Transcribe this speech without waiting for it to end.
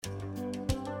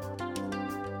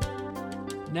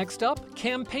Next up,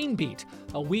 Campaign Beat,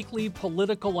 a weekly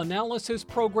political analysis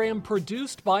program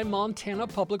produced by Montana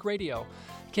Public Radio.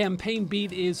 Campaign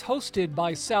Beat is hosted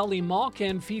by Sally Mock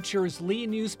and features Lee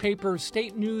Newspaper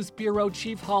State News Bureau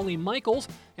Chief Holly Michaels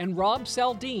and Rob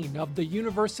Saldin of the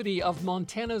University of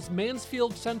Montana's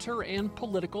Mansfield Center and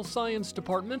Political Science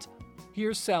Department.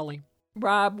 Here's Sally.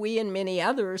 Rob, we and many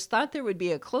others thought there would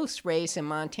be a close race in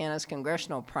Montana's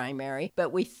congressional primary,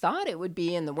 but we thought it would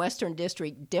be in the Western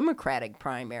District Democratic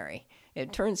primary.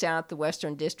 It turns out the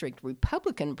Western District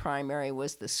Republican primary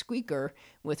was the squeaker,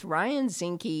 with Ryan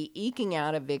Zinke eking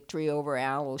out a victory over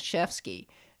Al Olszewski.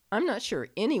 I'm not sure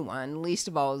anyone, least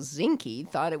of all Zinke,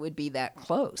 thought it would be that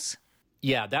close.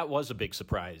 Yeah, that was a big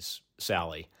surprise,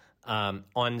 Sally. On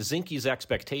Zinke's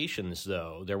expectations,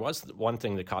 though, there was one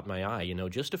thing that caught my eye.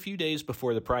 Just a few days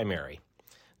before the primary,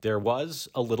 there was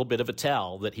a little bit of a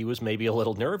tell that he was maybe a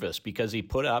little nervous because he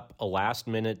put up a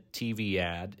last-minute TV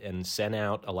ad and sent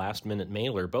out a last-minute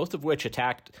mailer, both of which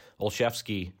attacked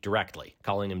Olszewski directly,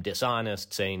 calling him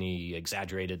dishonest, saying he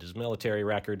exaggerated his military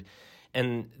record.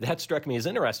 And that struck me as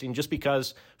interesting just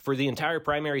because for the entire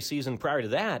primary season prior to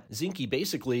that, Zinke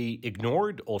basically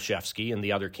ignored Olszewski and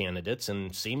the other candidates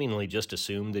and seemingly just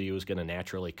assumed that he was going to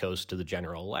naturally coast to the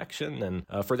general election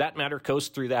and, for that matter,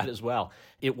 coast through that as well.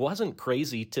 It wasn't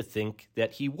crazy to think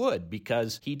that he would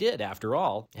because he did, after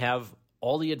all, have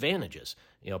all the advantages.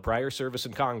 Prior service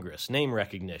in Congress, name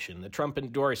recognition, the Trump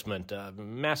endorsement,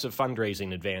 massive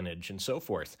fundraising advantage, and so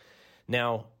forth.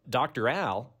 Now, Dr.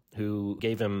 Al, who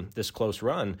gave him this close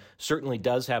run, certainly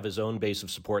does have his own base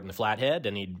of support in the Flathead,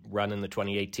 and he'd run in the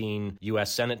 2018 U.S.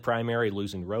 Senate primary,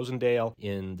 losing to Rosendale,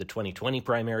 in the 2020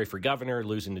 primary for governor,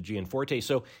 losing to Gianforte.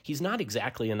 So he's not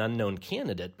exactly an unknown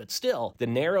candidate, but still, the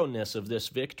narrowness of this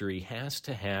victory has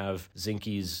to have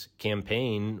Zinke's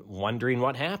campaign wondering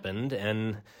what happened,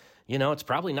 and it's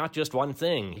probably not just one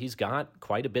thing. He's got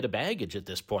quite a bit of baggage at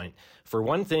this point. For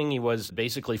one thing, he was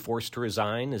basically forced to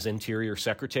resign as Interior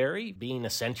Secretary, being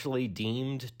essentially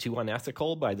deemed too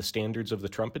unethical by the standards of the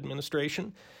Trump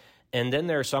administration. And then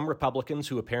there are some Republicans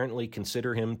who apparently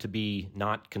consider him to be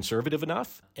not conservative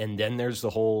enough. And then there's the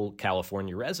whole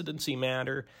California residency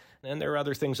matter. And there are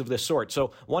other things of this sort.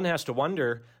 So one has to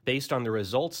wonder, based on the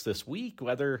results this week,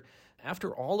 whether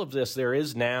after all of this, there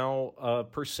is now a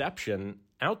perception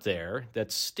out there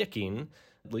that's sticking,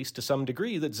 at least to some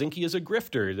degree, that Zinke is a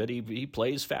grifter, that he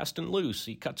plays fast and loose,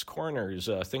 he cuts corners,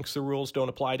 thinks the rules don't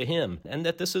apply to him, and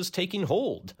that this is taking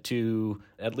hold to,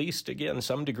 at least, again,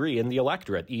 some degree in the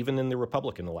electorate, even in the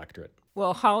Republican electorate.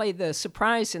 Well, Holly, the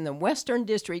surprise in the Western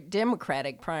District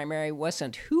Democratic primary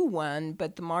wasn't who won,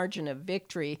 but the margin of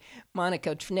victory.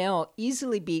 Monica Tranel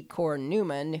easily beat Cora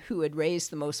Newman, who had raised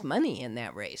the most money in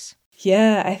that race.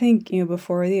 Yeah, I think,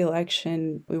 before the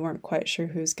election, we weren't quite sure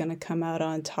who's going to come out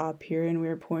on top here, and we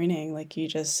were pointing, like you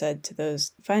just said, to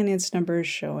those finance numbers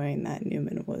showing that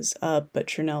Newman was up, but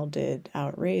Tranel did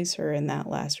outraise her in that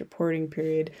last reporting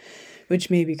period,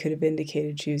 which maybe could have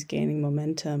indicated she was gaining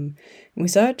momentum. And we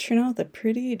saw Tranel with a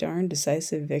pretty darn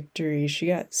decisive victory. She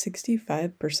got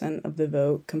 65% of the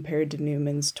vote compared to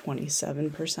Newman's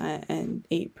 27% and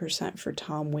 8% for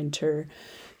Tom Winter.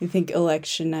 I think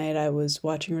election night, I was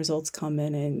watching results come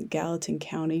in, and Gallatin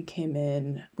County came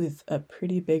in with a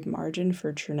pretty big margin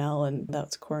for Tranel, and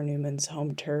that's Cora Newman's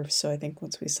home turf. So I think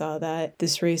once we saw that,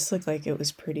 this race looked like it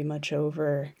was pretty much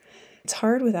over. It's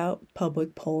hard without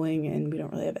public polling, and we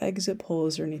don't really have exit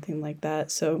polls or anything like that.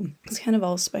 So it's kind of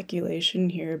all speculation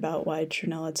here about why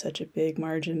Tranel had such a big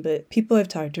margin. But people I've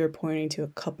talked to are pointing to a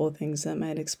couple of things that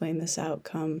might explain this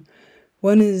outcome.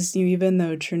 One is, even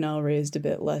though Tranel raised a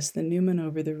bit less than Newman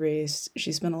over the race,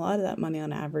 she spent a lot of that money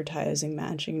on advertising,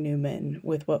 matching Newman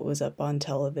with what was up on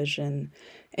television.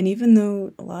 And even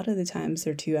though a lot of the times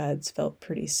their two ads felt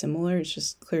pretty similar, it's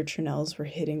just clear Tranel's were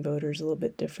hitting voters a little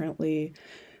bit differently.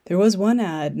 There was one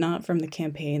ad, not from the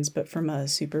campaigns, but from a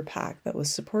super PAC that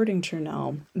was supporting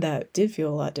Tranel that did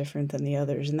feel a lot different than the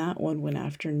others. And that one went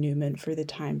after Newman for the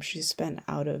time she spent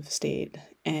out of state.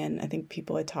 And I think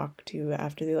people I talked to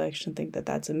after the election think that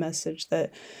that's a message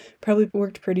that probably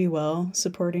worked pretty well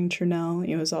supporting Tranel.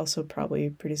 It was also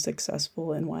probably pretty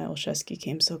successful in why Olszewski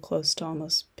came so close to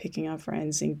almost picking off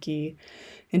Ryan Zinke.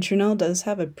 And Tranel does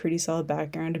have a pretty solid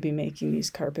background to be making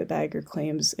these carpetbagger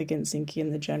claims against Zinke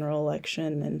in the general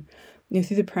election. And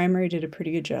through the primary did a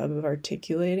pretty good job of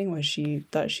articulating why she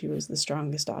thought she was the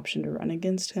strongest option to run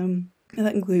against him. And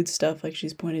that includes stuff like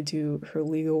she's pointed to her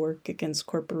legal work against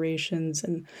corporations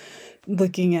and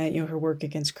looking at, her work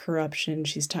against corruption.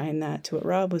 She's tying that to what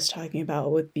Rob was talking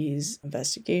about with these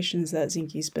investigations that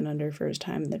Zinke's been under for his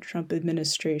time in the Trump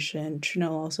administration.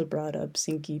 Trinell also brought up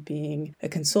Zinke being a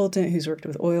consultant who's worked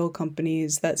with oil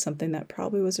companies. That's something that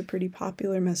probably was a pretty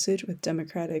popular message with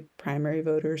Democratic primary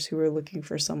voters who were looking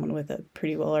for someone with a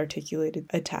pretty well-articulated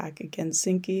attack against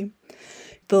Zinke.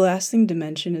 The last thing to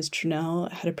mention is Trinell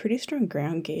had a pretty strong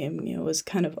ground game, was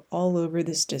kind of all over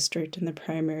this district in the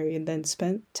primary and then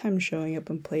spent time showing up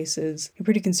in places in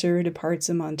pretty conservative parts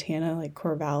of Montana, like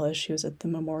Corvallis. She was at the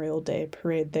Memorial Day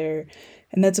parade there.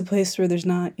 And that's a place where there's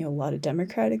not, a lot of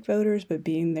Democratic voters, but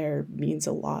being there means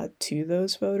a lot to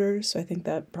those voters. So I think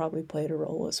that probably played a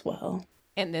role as well.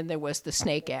 And then there was the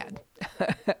snake ad.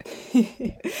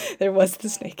 There was the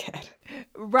snake ad.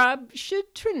 Rob,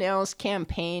 should Trinell's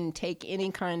campaign take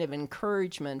any kind of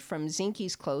encouragement from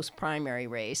Zinke's close primary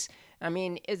race? I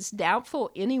mean, it's doubtful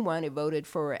anyone who voted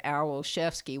for Al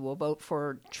Olszewski will vote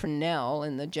for Trinell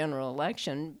in the general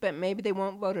election, but maybe they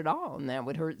won't vote at all, and that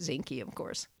would hurt Zinke, of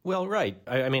course. Well, right.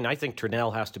 I mean, I think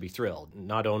Trinell has to be thrilled.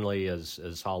 Not only,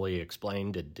 as Holly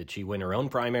explained, did she win her own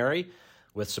primary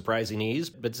with surprising ease,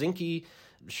 but Zinke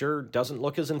sure doesn't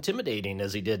look as intimidating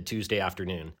as he did Tuesday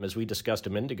afternoon. As we discussed a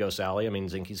minute ago, Sally, I mean,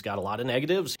 Zinke's got a lot of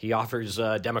negatives. He offers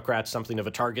Democrats something of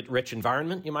a target-rich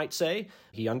environment, you might say.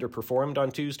 He underperformed on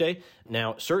Tuesday.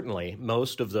 Now, certainly,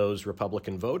 most of those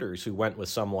Republican voters who went with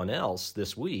someone else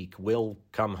this week will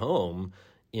come home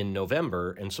in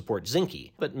November and support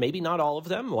Zinke. But maybe not all of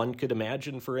them. One could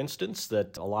imagine, for instance,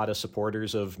 that a lot of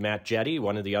supporters of Matt Jetty,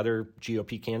 one of the other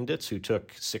GOP candidates who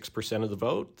took 6% of the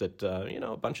vote, that,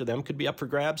 a bunch of them could be up for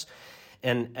grabs.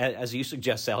 And as you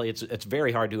suggest, Sally, it's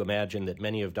very hard to imagine that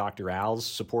many of Dr. Al's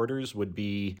supporters would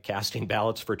be casting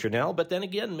ballots for Trinell. But then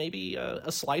again, maybe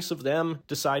a slice of them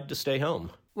decide to stay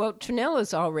home. Well, Trinell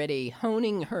is already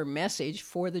honing her message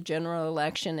for the general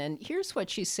election, and here's what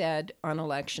she said on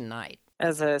election night.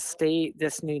 As a state,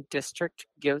 this new district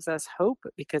gives us hope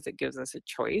because it gives us a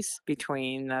choice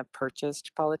between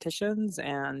purchased politicians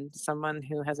and someone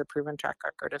who has a proven track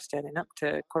record of standing up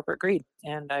to corporate greed.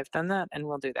 And I've done that and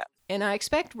will do that. And I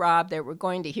expect, Rob, that we're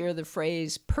going to hear the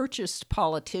phrase purchased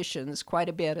politicians quite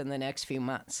a bit in the next few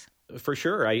months. For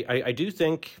sure. I do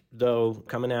think, though,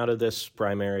 coming out of this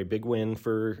primary, big win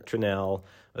for Trinell,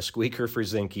 a squeaker for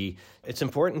Zinke, it's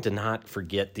important to not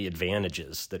forget the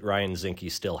advantages that Ryan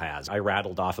Zinke still has. I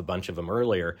rattled off a bunch of them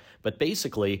earlier, but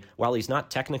basically, while he's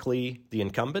not technically the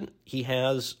incumbent, he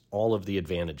has all of the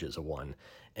advantages of one.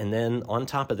 And then on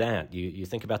top of that, you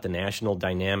think about the national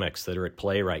dynamics that are at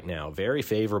play right now, very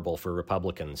favorable for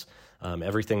Republicans.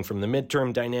 Everything from the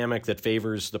midterm dynamic that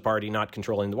favors the party not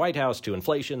controlling the White House to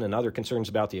inflation and other concerns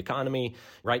about the economy,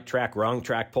 right track, wrong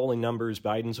track polling numbers,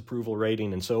 Biden's approval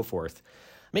rating, and so forth.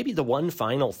 Maybe the one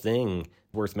final thing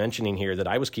worth mentioning here that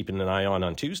I was keeping an eye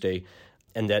on Tuesday,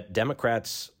 and that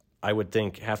Democrats, I would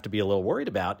think, have to be a little worried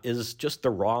about, is just the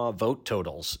raw vote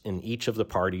totals in each of the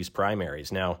parties'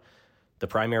 primaries. Now, the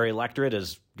primary electorate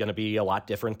is going to be a lot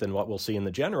different than what we'll see in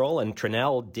the general, and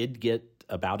Trinell did get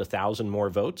about 1,000 more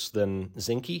votes than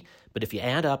Zinke. But if you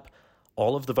add up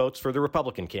all of the votes for the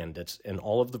Republican candidates and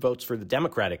all of the votes for the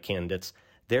Democratic candidates,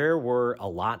 there were a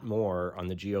lot more on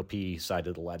the GOP side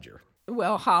of the ledger.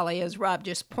 Well, Holly, as Rob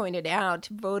just pointed out,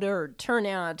 voter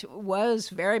turnout was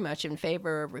very much in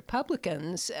favor of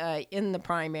Republicans in the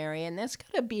primary, and that's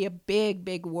going to be a big,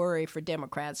 big worry for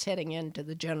Democrats heading into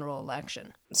the general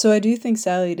election. So I do think,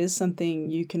 Sally, it is something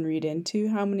you can read into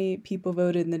how many people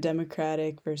voted in the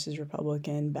Democratic versus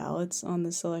Republican ballots on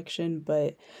this election,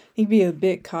 but I think be a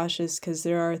bit cautious because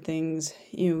there are things,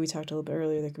 we talked a little bit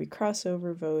earlier, there could be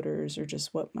crossover voters or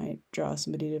just what might draw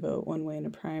somebody to vote one way in a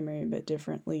primary but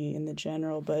differently in the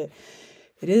general. But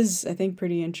it is, I think,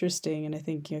 pretty interesting, and I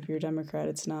think if you're a Democrat,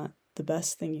 it's not the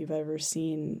best thing you've ever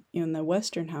seen. In the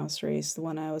Western House race, the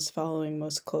one I was following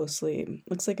most closely,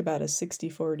 looks like about a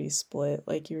 60-40 split,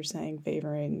 like you were saying,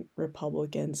 favoring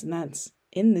Republicans, and that's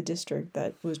in the district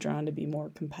that was drawn to be more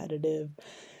competitive.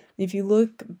 If you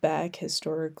look back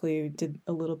historically, we did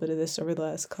a little bit of this over the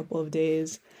last couple of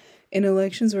days, in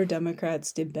elections where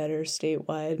Democrats did better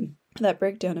statewide, that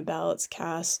breakdown of ballots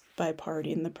cast by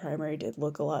party in the primary did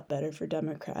look a lot better for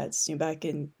Democrats. Back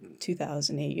in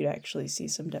 2008, you'd actually see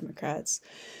some Democrats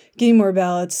getting more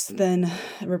ballots than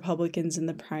Republicans in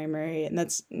the primary. And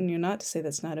that's not to say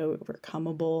that's not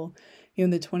overcomable. In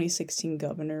the 2016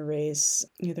 governor race,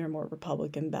 there are more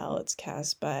Republican ballots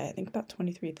cast by, I think, about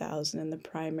 23,000 in the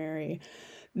primary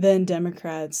than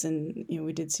Democrats. And,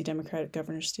 we did see Democratic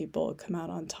Governor Steve Bullock come out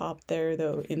on top there,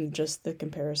 though, in just the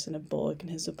comparison of Bullock and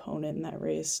his opponent in that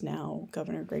race. Now,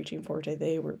 Governor Greg Gianforte,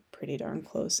 they were pretty darn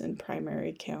close in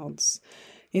primary counts.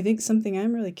 I think something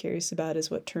I'm really curious about is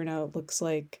what turnout looks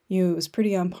like. It was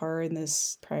pretty on par in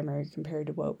this primary compared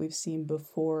to what we've seen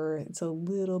before. It's a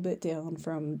little bit down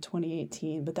from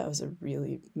 2018, but that was a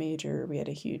really major, we had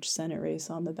a huge Senate race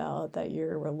on the ballot that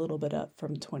year. We're a little bit up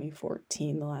from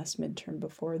 2014, the last midterm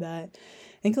before that.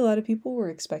 I think a lot of people were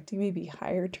expecting maybe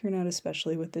higher turnout,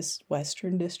 especially with this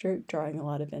Western district drawing a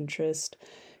lot of interest.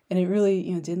 And it really,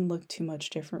 didn't look too much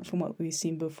different from what we've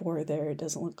seen before there. It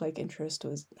doesn't look like interest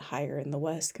was higher in the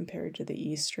West compared to the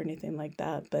East or anything like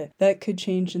that. But that could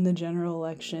change in the general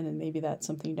election, and maybe that's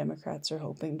something Democrats are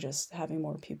hoping just having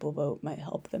more people vote might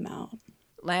help them out.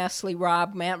 Lastly,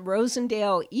 Rob, Matt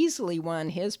Rosendale easily won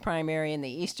his primary in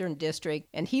the Eastern District,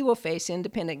 and he will face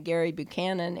independent Gary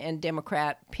Buchanan and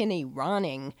Democrat Penny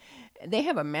Ronning. They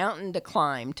have a mountain to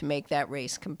climb to make that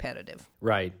race competitive.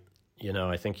 Right.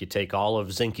 I think you take all of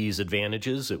Zinke's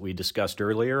advantages that we discussed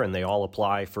earlier, and they all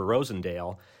apply for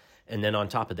Rosendale. And then on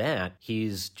top of that,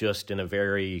 he's just in a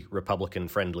very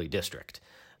Republican-friendly district.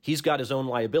 He's got his own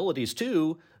liabilities,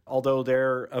 too, although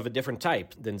they're of a different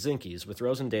type than Zinke's. With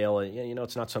Rosendale,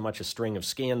 it's not so much a string of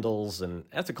scandals and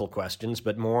ethical questions,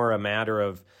 but more a matter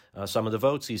of some of the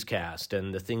votes he's cast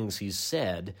and the things he's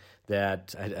said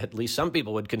that at least some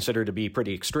people would consider to be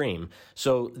pretty extreme.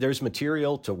 So there's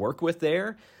material to work with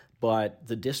there. But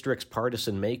the district's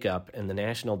partisan makeup and the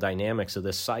national dynamics of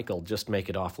this cycle just make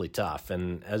it awfully tough.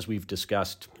 And as we've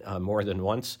discussed more than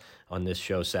once on this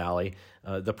show, Sally,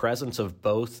 the presence of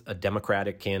both a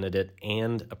Democratic candidate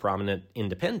and a prominent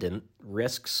independent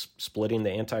risks splitting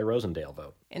the anti-Rosendale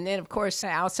vote. And then, of course,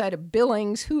 outside of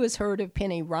Billings, who has heard of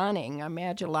Penny Ronning? I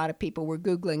imagine a lot of people were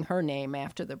Googling her name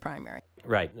after the primary.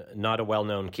 Right. Not a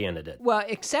well-known candidate. Well,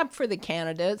 except for the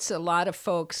candidates, a lot of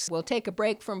folks will take a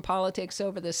break from politics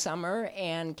over the summer,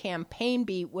 and Campaign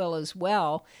Beat will as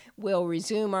well. We'll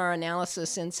resume our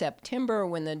analysis in September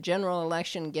when the general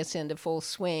election gets into full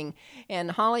swing.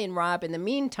 And Holly and Rob, in the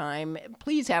meantime,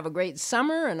 please have a great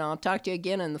summer, and I'll talk to you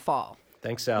again in the fall.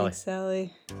 Thanks, Sally. Thanks,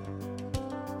 Sally.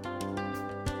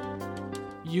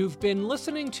 You've been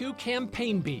listening to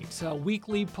Campaign Beat, a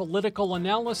weekly political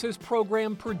analysis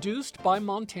program produced by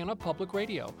Montana Public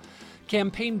Radio.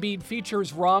 Campaign Beat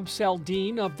features Rob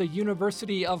Saldin of the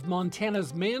University of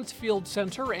Montana's Mansfield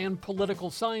Center and Political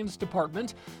Science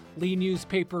Department, Lee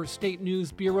Newspaper State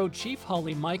News Bureau Chief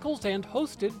Holly Michaels, and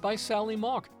hosted by Sally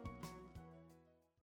Mock.